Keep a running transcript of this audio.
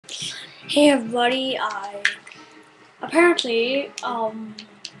Hey everybody, apparently, I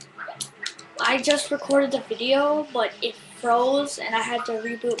just recorded the video, but it froze and I had to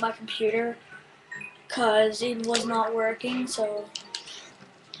reboot my computer because it was not working, so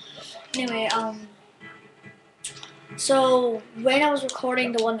anyway, so when I was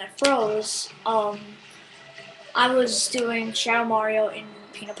recording the one that froze, I was doing Shadow Mario in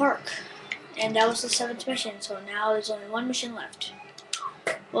Peanut Park, and that was the 7th mission, so now there's only one mission left.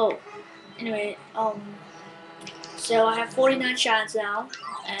 Well, anyway, so I have 49 shots now,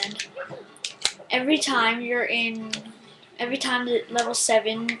 and every time the level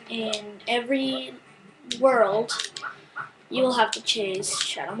 7 in every world, you will have to chase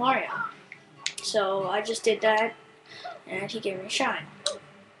Shadow Mario. So I just did that, and he gave me a shine.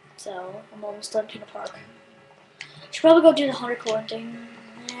 So I'm almost done Peanut Park. Should probably go do the 100 coin thing.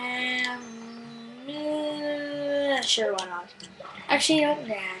 Sure, why not? Actually, nah.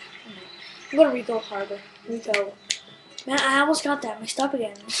 I'm going to Rico Harbor. Rico. Man, I almost got that mixed up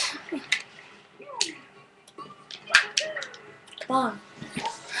again. Come on.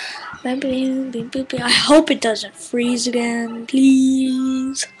 I hope it doesn't freeze again.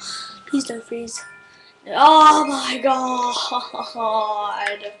 Please. Please don't freeze. Oh my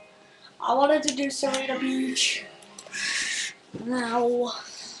god. I wanted to do Serena Beach. No.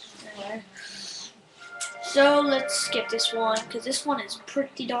 Anyway. So let's skip this one, because this one is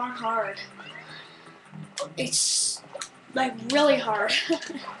pretty darn hard. It's like really hard.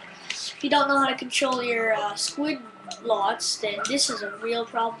 If you don't know how to control your squid lots, then this is a real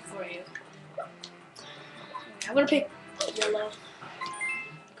problem for you. I'm gonna pick yellow.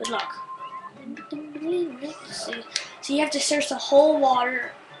 Good luck. So you have to search the whole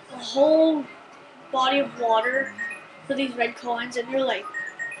body of water for these red coins, and they're like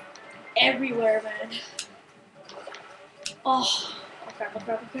everywhere, man. Oh crap,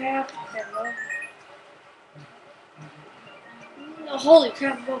 There we go. Oh, holy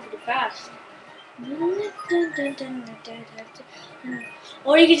crap, I'm going pretty fast.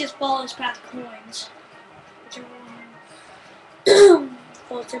 Or you can just follow this path of coins.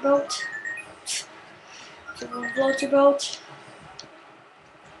 Float your boat. Float your boat.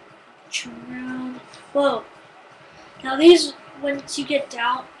 Turn around. Whoa. Now these, once you get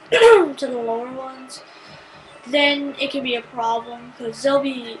down to the lower ones, then it can be a problem because they'll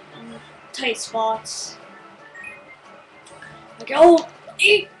be in tight spots. Like, oh,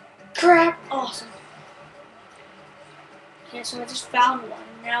 eat crap. Awesome. Okay, so I just found one.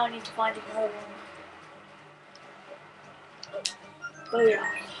 Now I need to find another one. Oh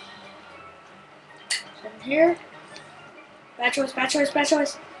yeah. So in here. Bad choice, bad choice, bad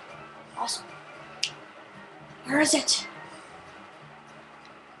choice. Awesome. Where is it?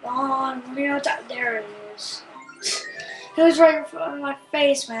 Come on, there it is. It was right in front of my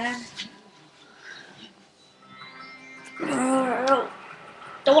face, man. Oh,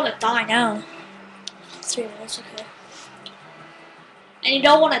 don't want to die now. 3 minutes, okay. And you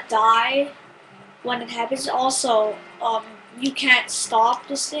don't want to die when it happens. Also, you can't stop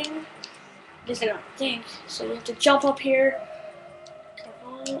this thing. At least I don't think. So you have to jump up here.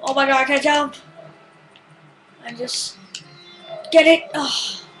 Oh my god, I can't jump. And just get it.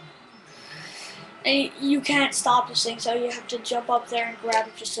 Oh. And you can't stop this thing, so you have to jump up there and grab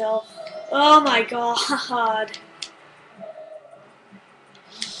it yourself. Oh my god. Oh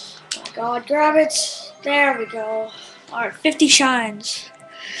my god, grab it. There we go. Alright, 50 shines.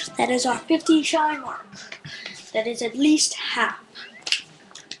 That is our 50 shine mark. That is at least half,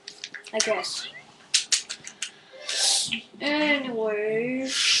 I guess.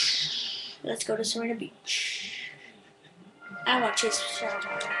 Anyways, let's go to Serena Beach. I want to chase Shadow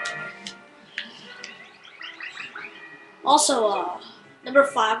Mario. Also, number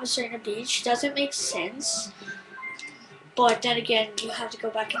 5 of Serena Beach doesn't make sense, but then again, you have to go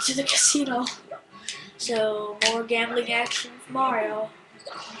back into the casino. So, more gambling action for Mario.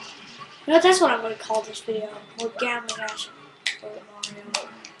 You know, that's what I'm going to call this video. More gambling action for Mario.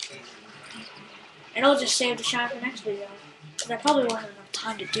 And I'll just save the shine for next video, because I probably won't have enough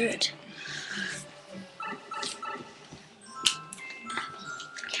time to do it.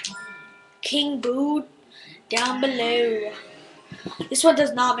 King Boo down below. This one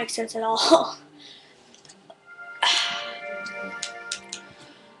does not make sense at all.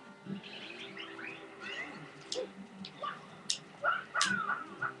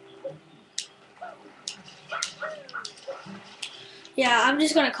 Yeah, I'm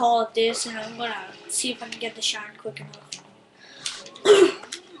just gonna call it this, and I'm gonna see if I can get the shine quick enough.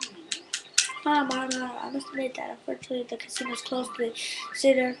 I must admit that unfortunately the casino's closed today.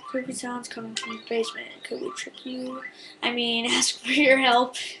 Say there are creepy sounds coming from the basement. Could we trick you? I mean, ask for your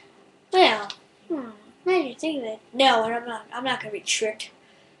help. Well, now you think that. No, I'm not. I'm not gonna be tricked.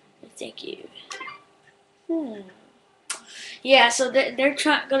 Thank you. Yeah, so they're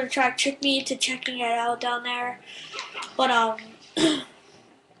gonna try to trick me into checking it out down there, but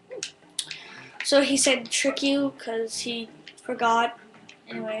so he said trick you because he forgot.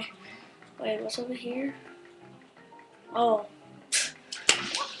 Anyway, wait, what's over here? Oh.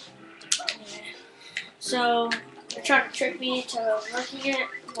 Anyway, so they're trying to trick me into looking at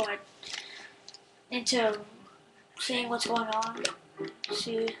what, into seeing what's going on.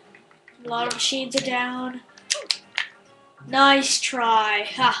 See, a lot of machines are down. Nice try.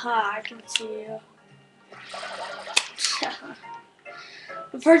 Haha, I can see you.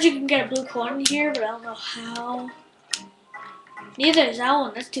 I've heard you can get a blue coin in here, but I don't know how. Neither is that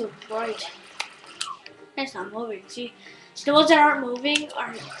one. That's too bright. That's not moving. See, so the ones that aren't moving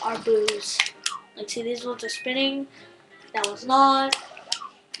are blues. Like, see, these ones are spinning. That one's not.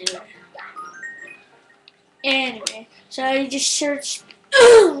 Anyway, so I just searched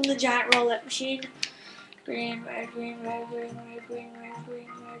the giant roulette machine. Green, red, green, red, green, red, green, red, green,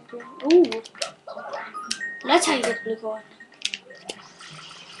 red, green. Ooh. That's how you get blue coin.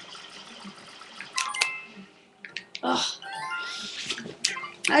 Ugh.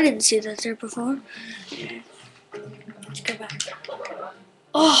 I didn't see that there before. Okay. Let's go back.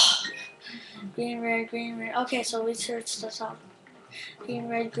 Oh. Green, red, green, red. Okay, so we searched this up. Green,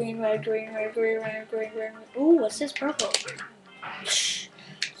 red, green, red, green, red, green, red, green, red. Ooh, what's this purple?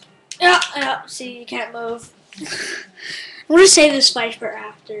 Yeah, see, you can't move. I'm gonna save this fight for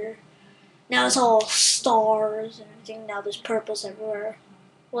after. Now it's all stars and everything. Now there's purples everywhere.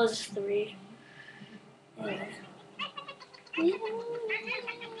 Was 3. Anyway.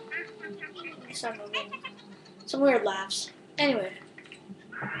 Start moving. Some weird laughs. Anyway.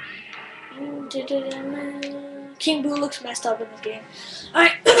 King Boo looks messed up in this game.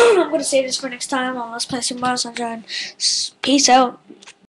 Alright, I'm gonna save this for next time on Let's Play Super Mario Sunshine. Peace out.